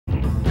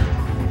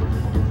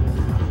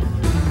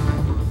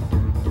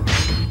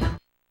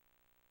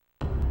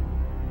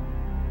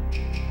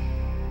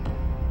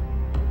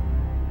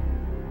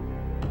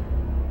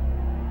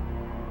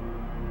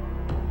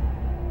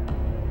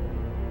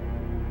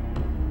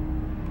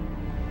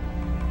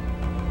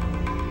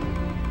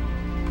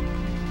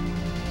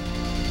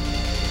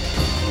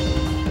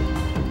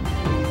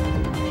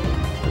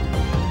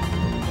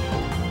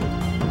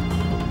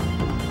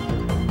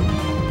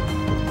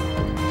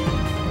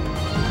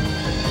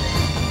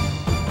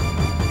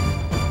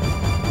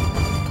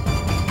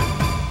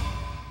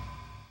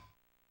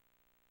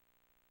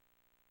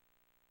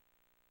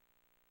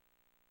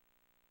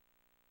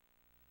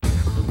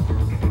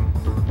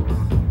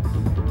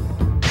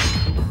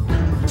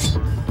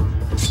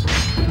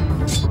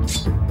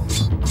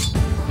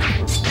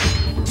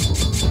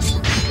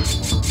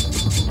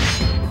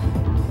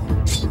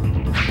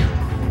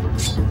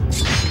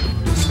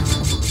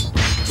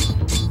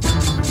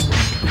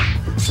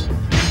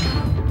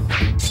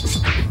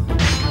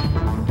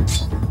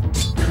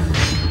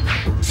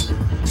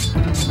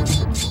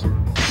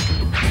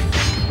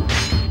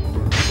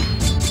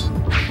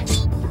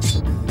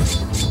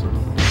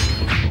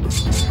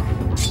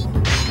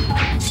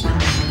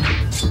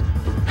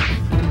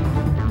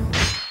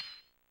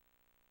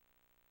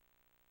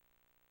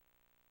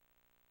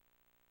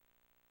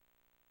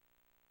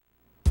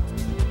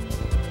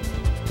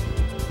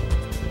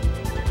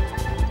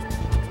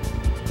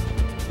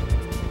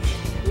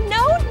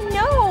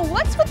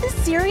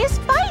glorious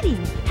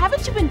fighting!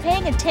 Haven't you been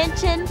paying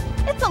attention?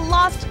 It's a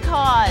lost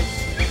cause.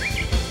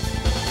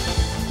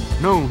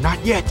 No,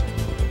 not yet.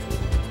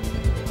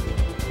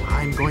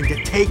 I'm going to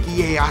take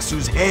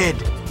Ieyasu's head.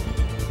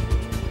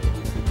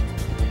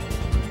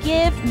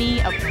 Give me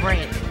a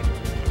break.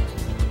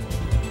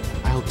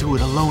 I'll do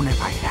it alone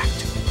if I have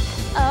to.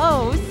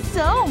 Oh,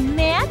 so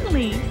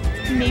manly.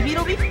 Maybe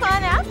it'll be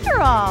fun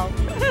after all.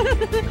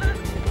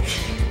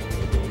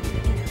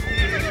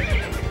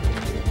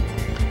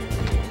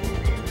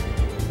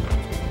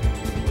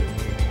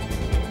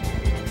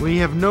 We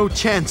have no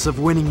chance of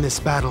winning this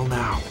battle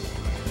now.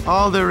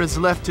 All there is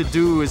left to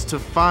do is to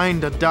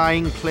find a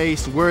dying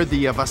place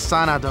worthy of a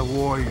Sanada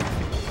warrior.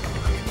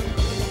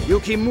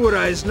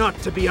 Yukimura is not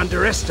to be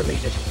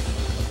underestimated.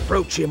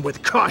 Approach him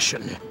with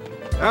caution.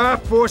 Our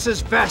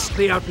forces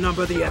vastly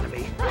outnumber the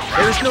enemy.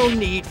 There is no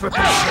need for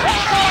concern.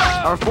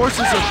 Our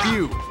forces are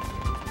few.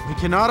 We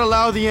cannot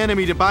allow the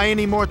enemy to buy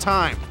any more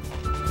time.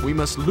 We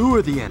must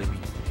lure the enemy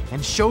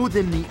and show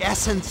them the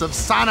essence of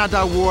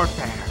Sanada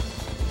warfare.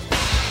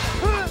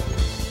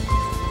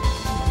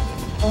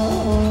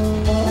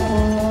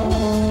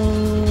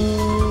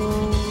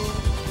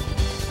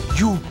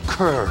 You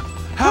cur!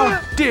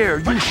 How dare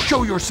you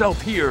show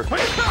yourself here!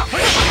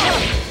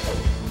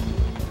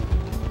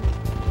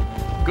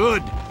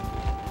 Good.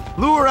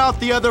 Lure out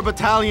the other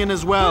battalion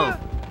as well.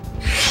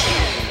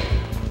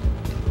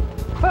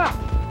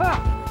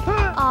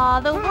 Aw,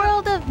 the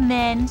world of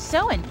men,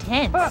 so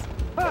intense.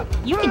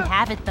 You can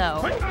have it,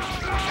 though.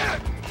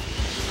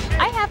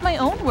 I have my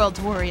own world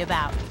to worry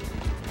about.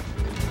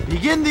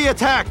 Begin the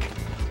attack!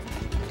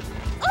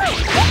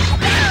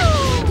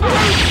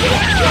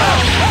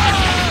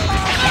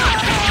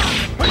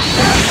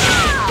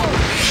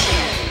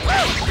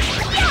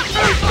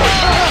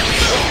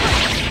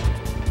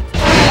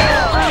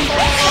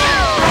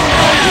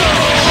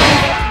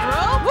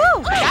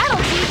 Woo! That'll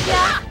teach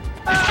ya!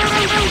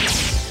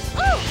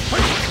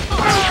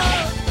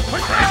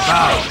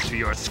 Bow to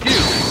your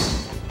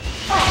skills!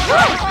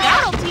 Woo!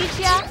 That'll teach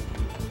ya!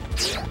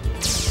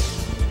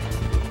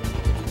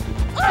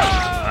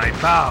 I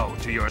bow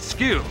to your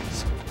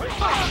skills!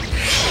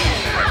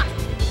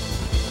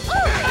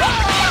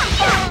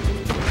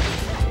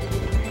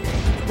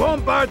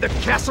 Bombard the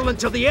castle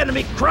until the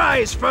enemy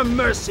cries for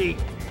mercy!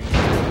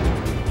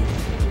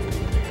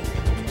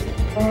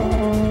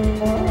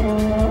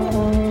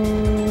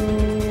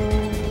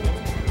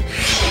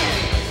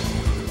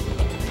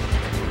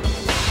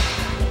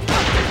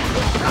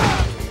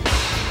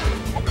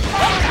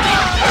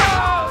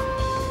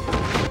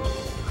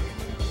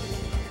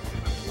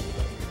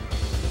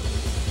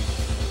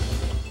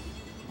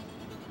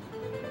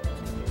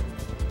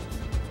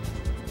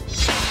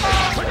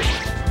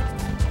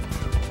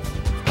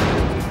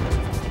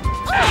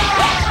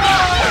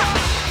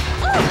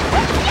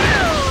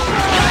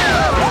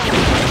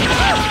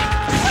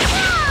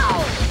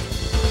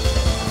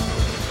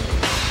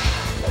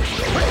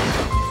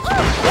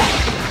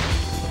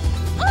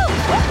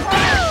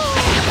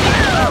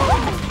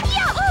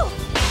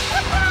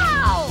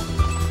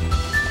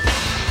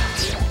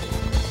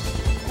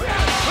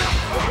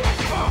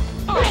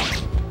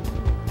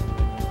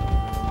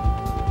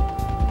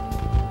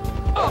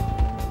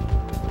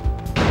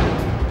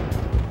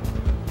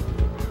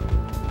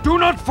 Do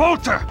not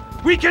falter!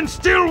 We can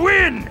still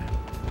win!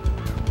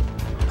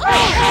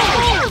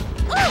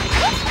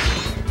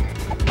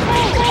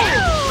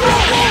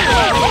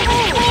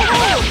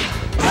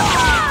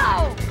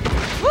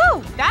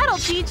 Woo! That'll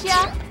teach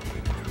ya!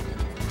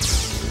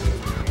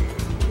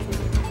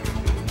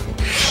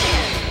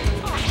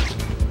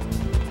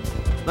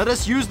 Let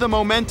us use the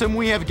momentum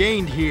we have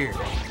gained here.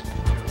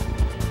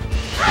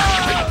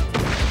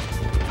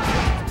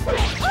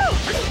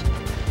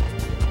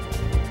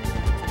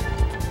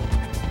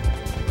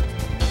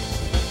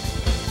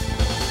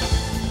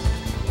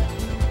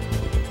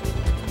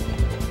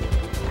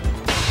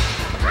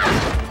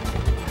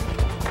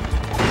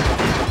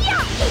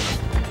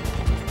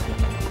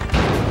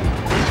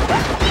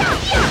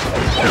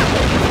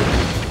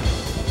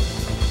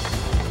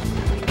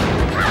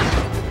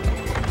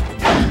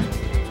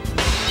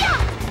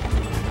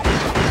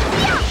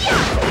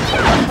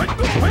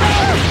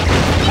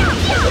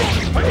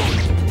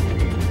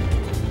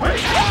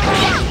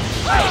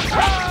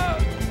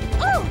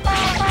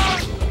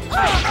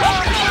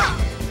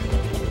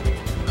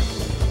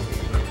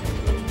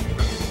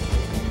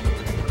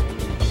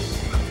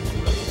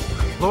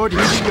 Lord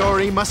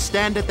Hideyori must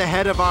stand at the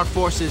head of our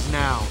forces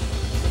now,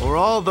 or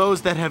all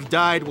those that have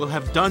died will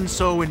have done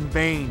so in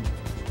vain.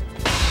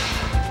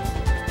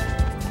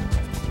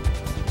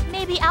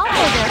 Maybe I'll go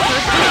there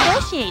first to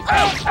negotiate.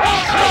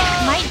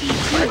 Might be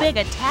too big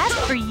a task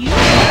for you.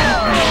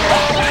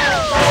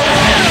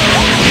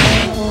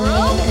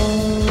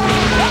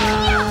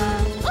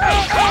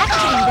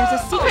 Actually, there's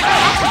a secret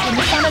passage in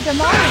the Sanada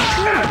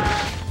too.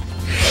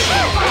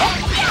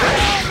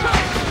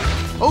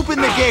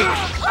 Open the gate!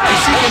 I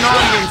seek an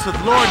audience with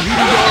Lord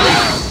Hideyori!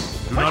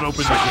 Do not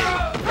open the gate.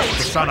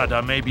 The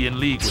Sanada may be in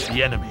league with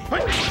the enemy.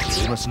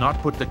 We must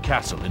not put the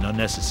castle in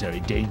unnecessary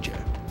danger.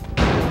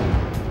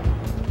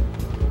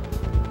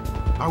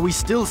 Are we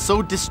still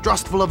so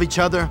distrustful of each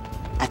other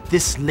at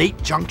this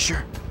late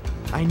juncture?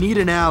 I need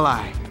an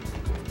ally.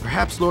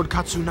 Perhaps Lord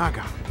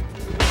Katsunaga.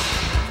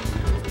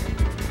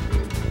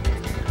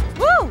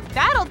 Woo!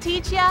 That'll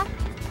teach ya!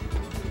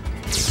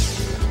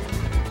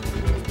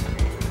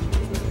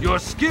 Your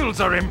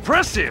skills are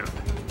impressive!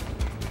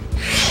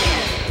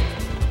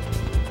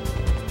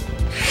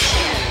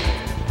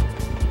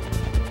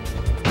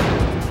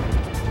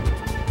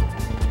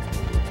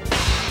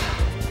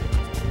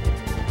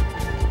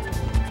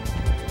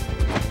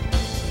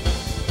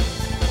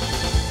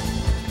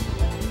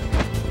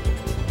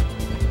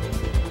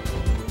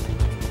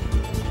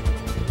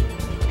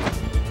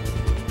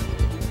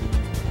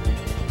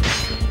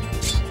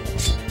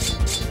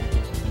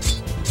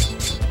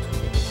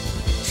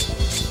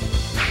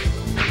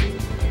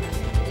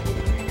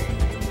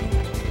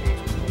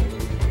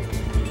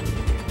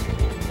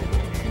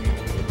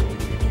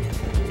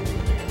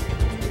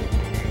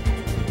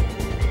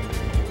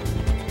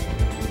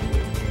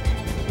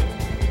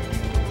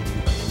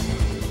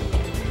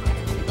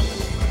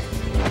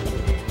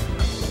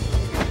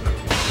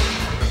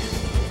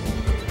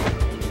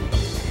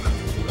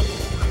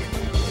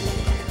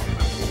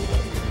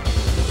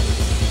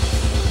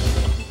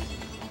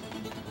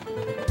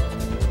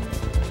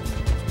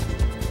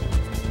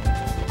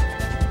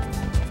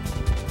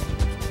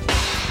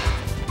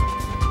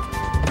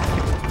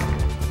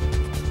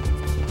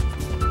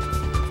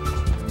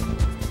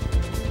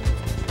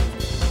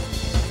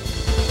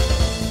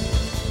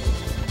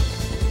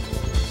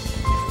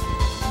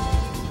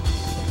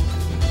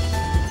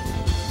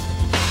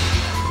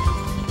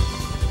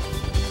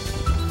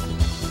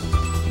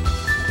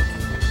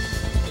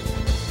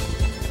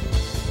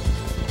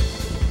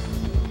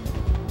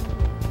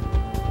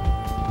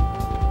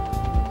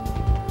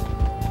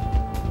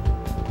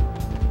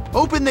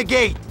 Open the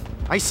gate!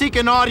 I seek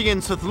an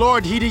audience with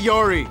Lord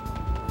Hideyori.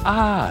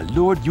 Ah,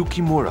 Lord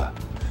Yukimura.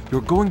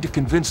 You're going to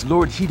convince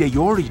Lord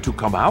Hideyori to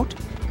come out?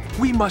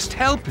 We must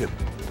help him.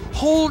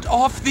 Hold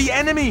off the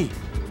enemy!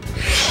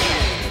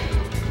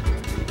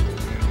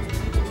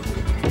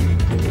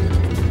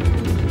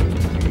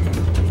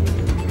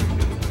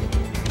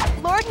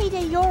 Lord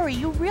Hideyori,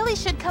 you really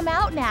should come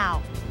out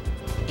now.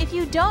 If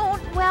you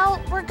don't,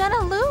 well, we're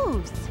gonna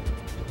lose.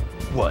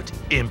 What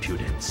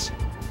impudence!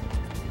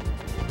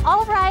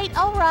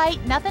 All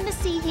right, nothing to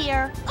see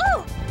here.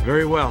 Ooh!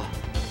 Very well.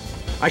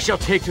 I shall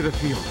take to the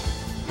field.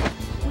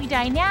 We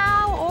die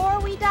now,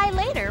 or we die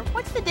later.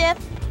 What's the diff?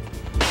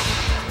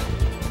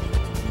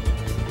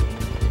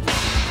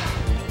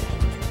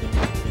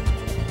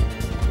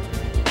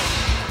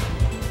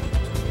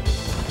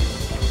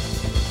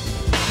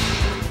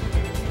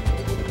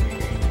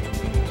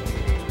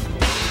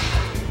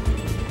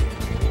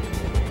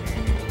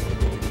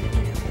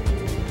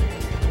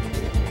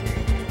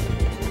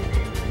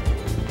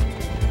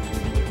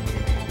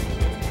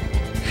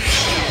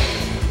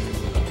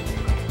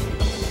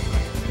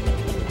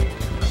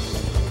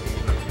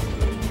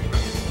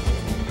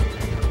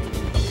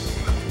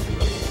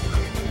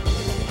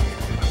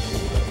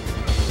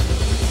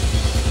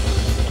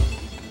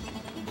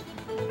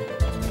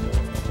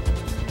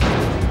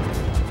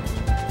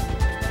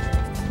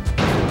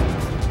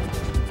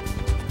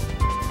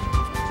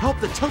 Help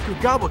the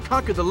Tokugawa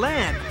conquer the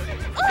land!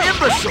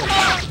 Imbecile!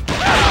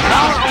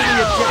 Our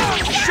only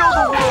objective is to show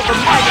the world the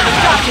might of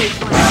the Dake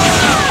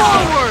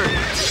Forward!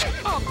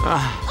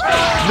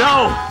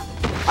 No!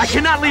 I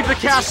cannot leave the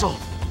castle!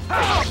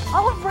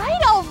 All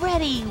right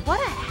already! What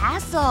a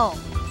hassle!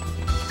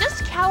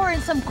 Just cower in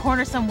some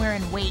corner somewhere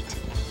and wait.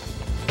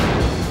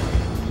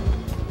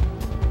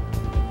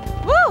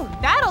 Woo!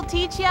 That'll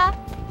teach ya!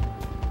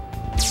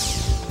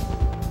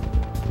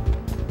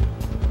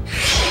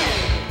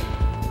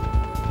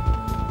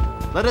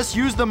 Let us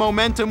use the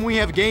momentum we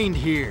have gained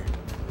here.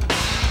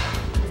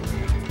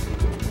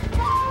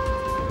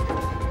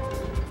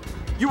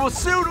 You will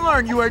soon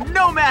learn you are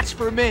no match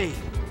for me!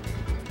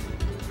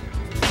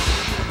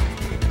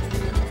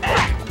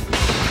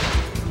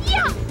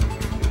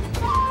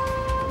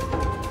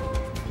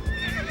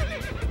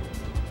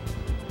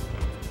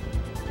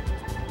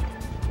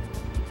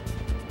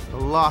 The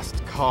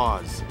lost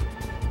cause.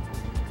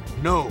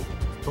 No,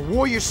 the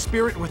warrior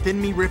spirit within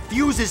me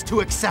refuses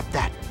to accept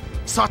that.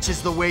 Such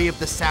is the way of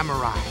the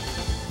samurai.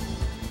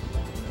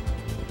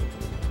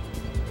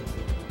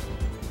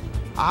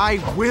 I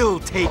will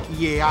take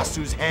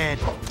Ieyasu's head.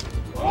 Lord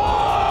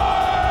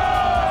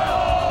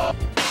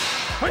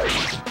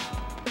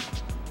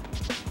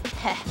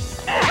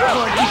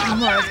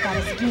Yukimura's got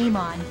his game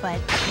on, but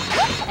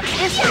at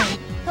this rate,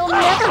 he'll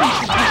never reach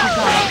the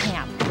Tokugawa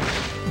camp.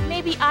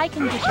 Maybe I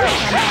can get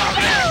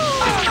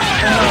there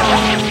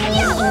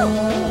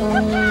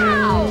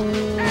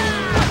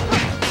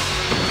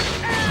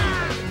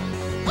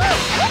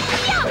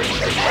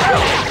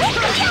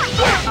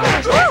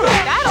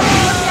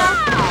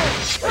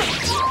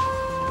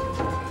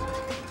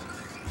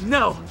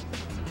No!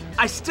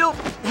 I still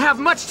have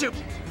much to...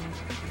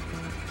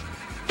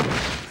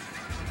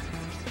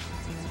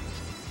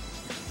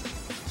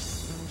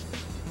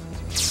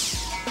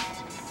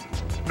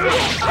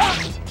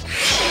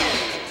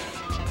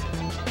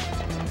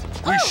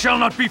 shall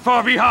not be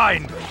far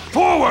behind!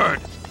 Forward!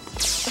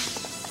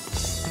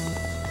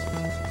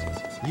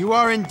 You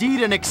are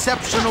indeed an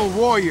exceptional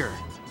warrior.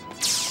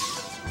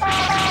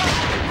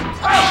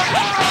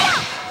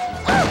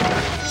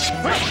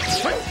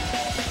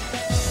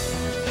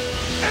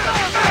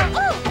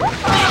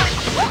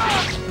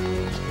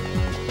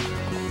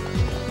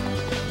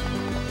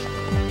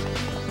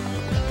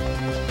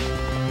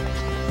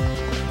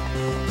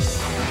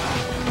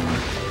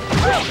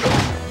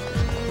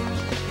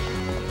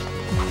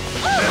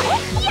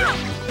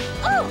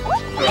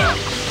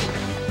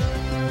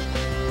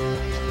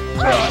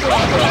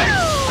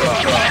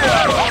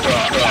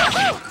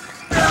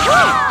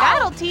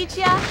 That'll teach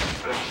ya.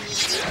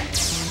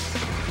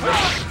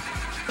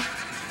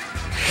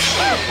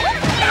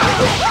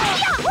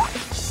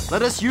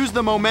 Let us use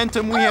the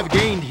momentum we have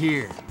gained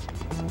here.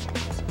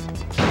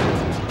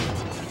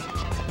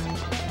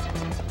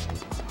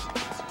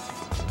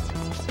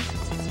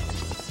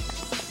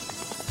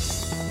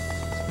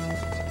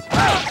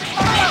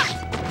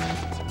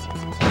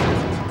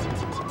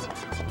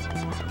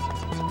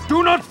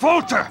 Do not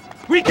falter!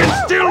 We can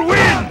still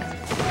win!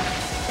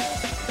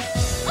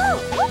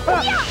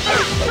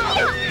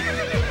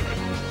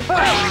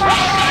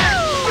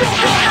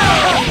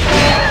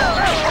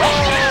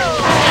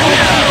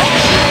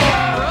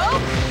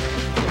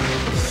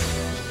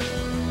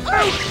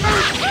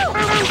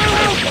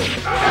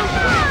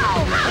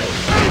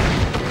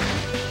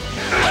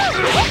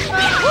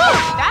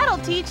 That'll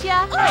teach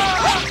ya.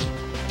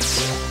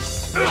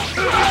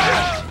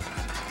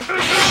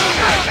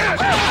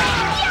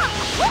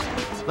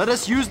 Let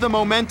us use the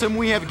momentum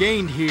we have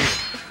gained here.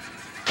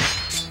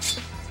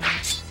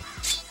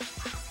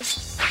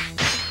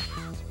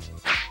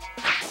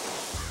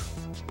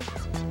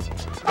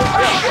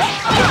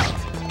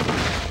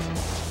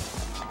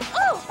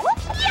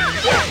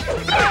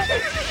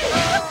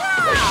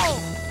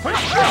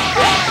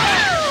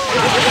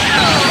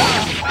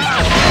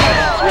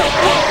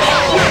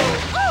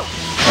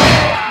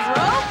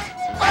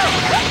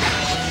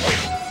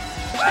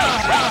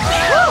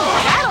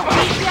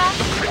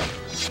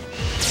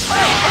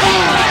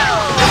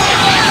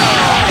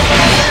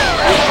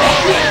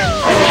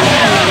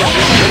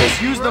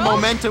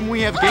 Momentum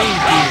we have gained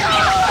here.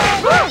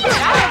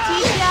 That'll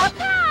teach ya.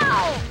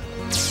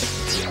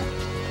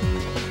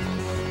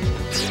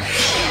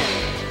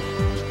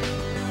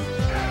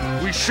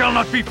 We shall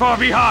not be far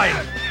behind!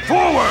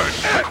 Forward!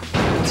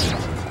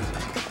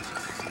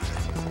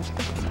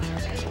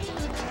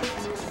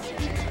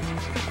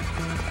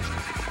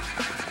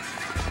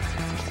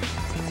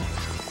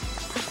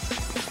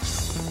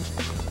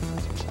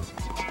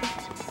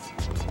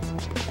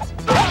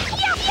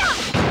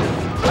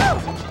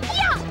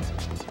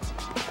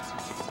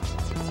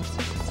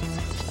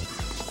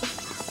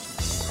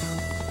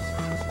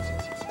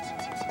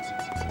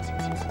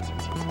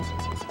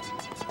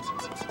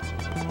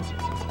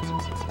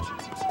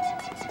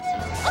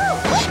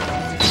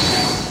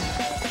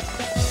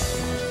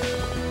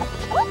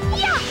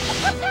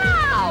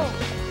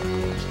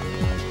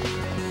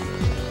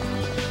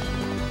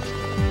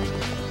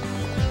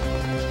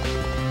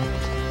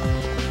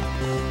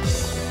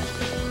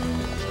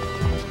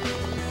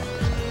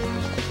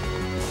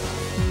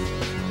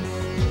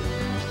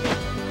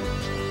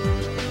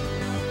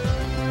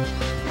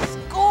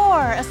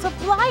 A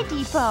supply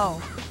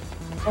depot.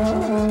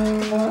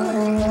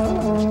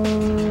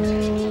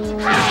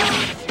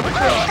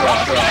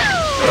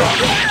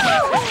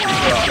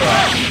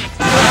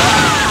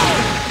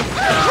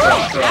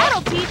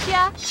 That'll teach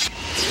ya.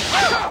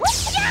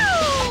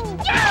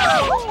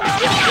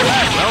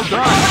 Well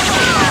done.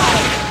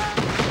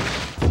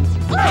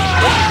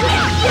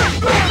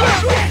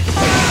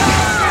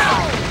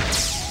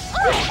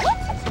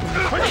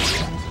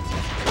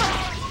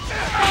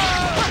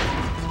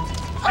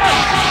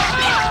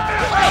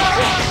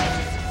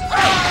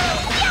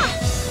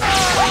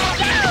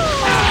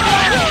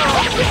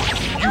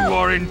 You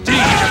are indeed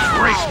a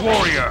great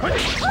warrior!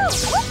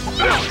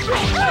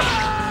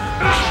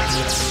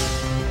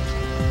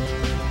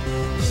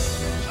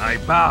 I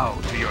bow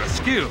to your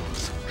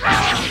skills.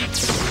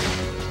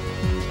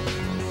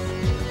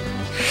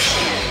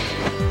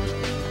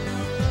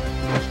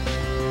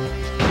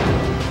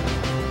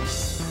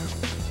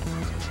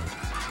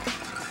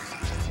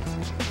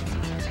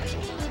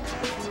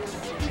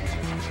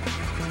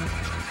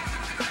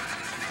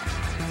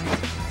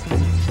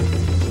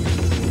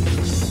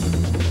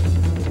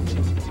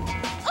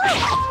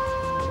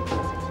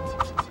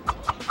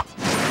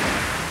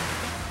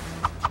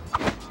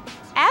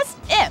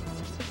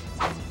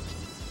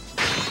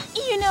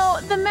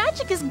 The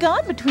magic is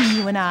gone between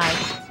you and I.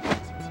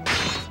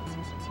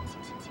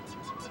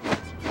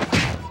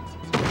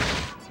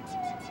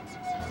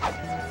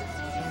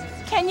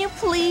 Can you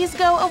please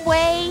go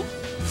away?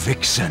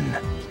 Vixen.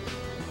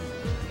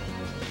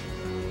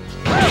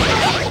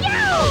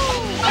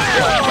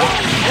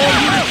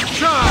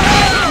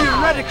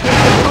 Eradicate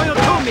the royal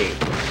Tomi!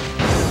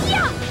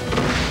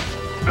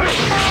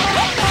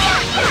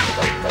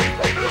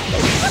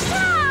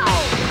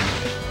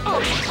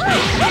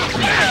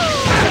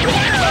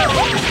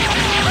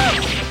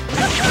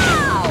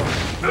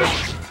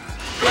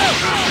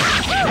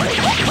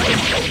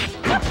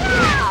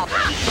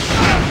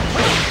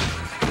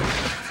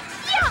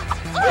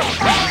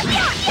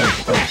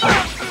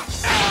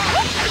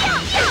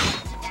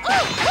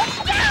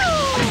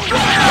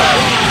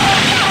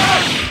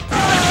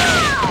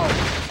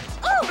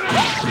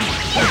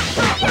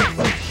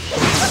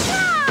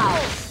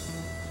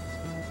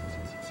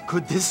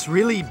 Could this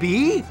really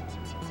be?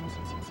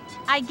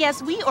 I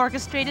guess we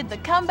orchestrated the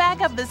comeback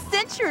of the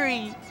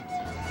century.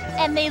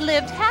 And they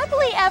lived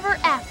happily ever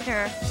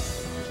after.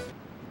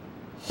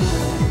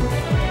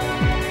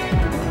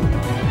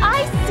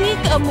 I seek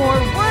a more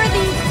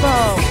worthy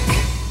foe.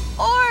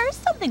 Or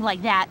something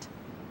like that.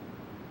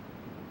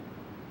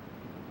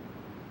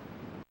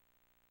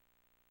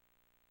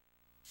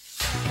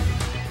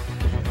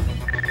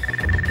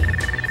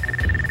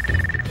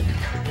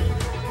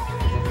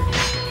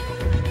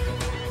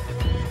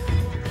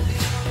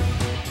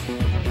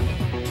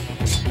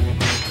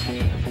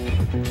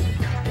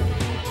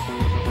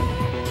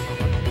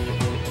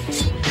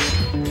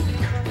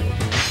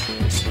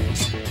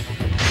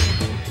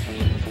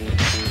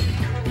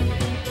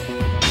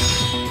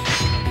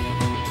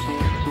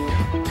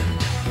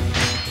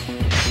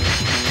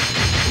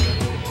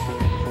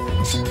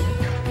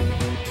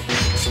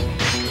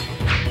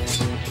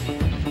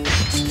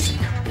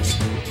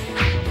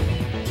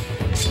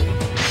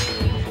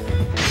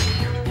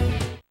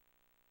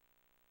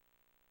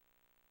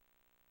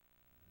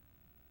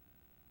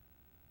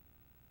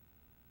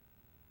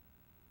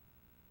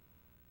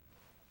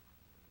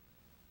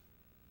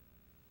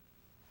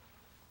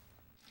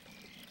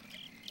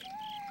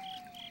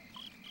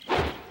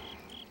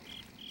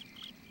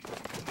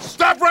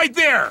 Stop right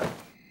there!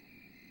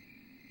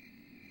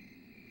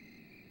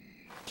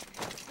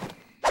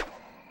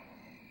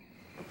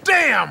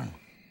 Damn!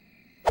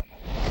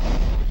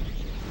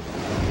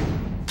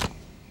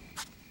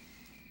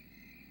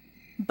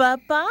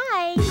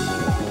 Bye-bye.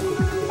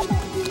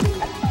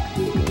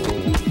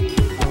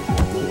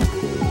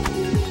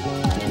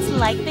 It's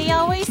like they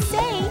always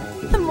say,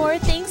 the more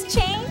things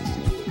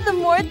change, the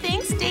more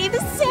things stay the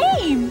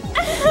same.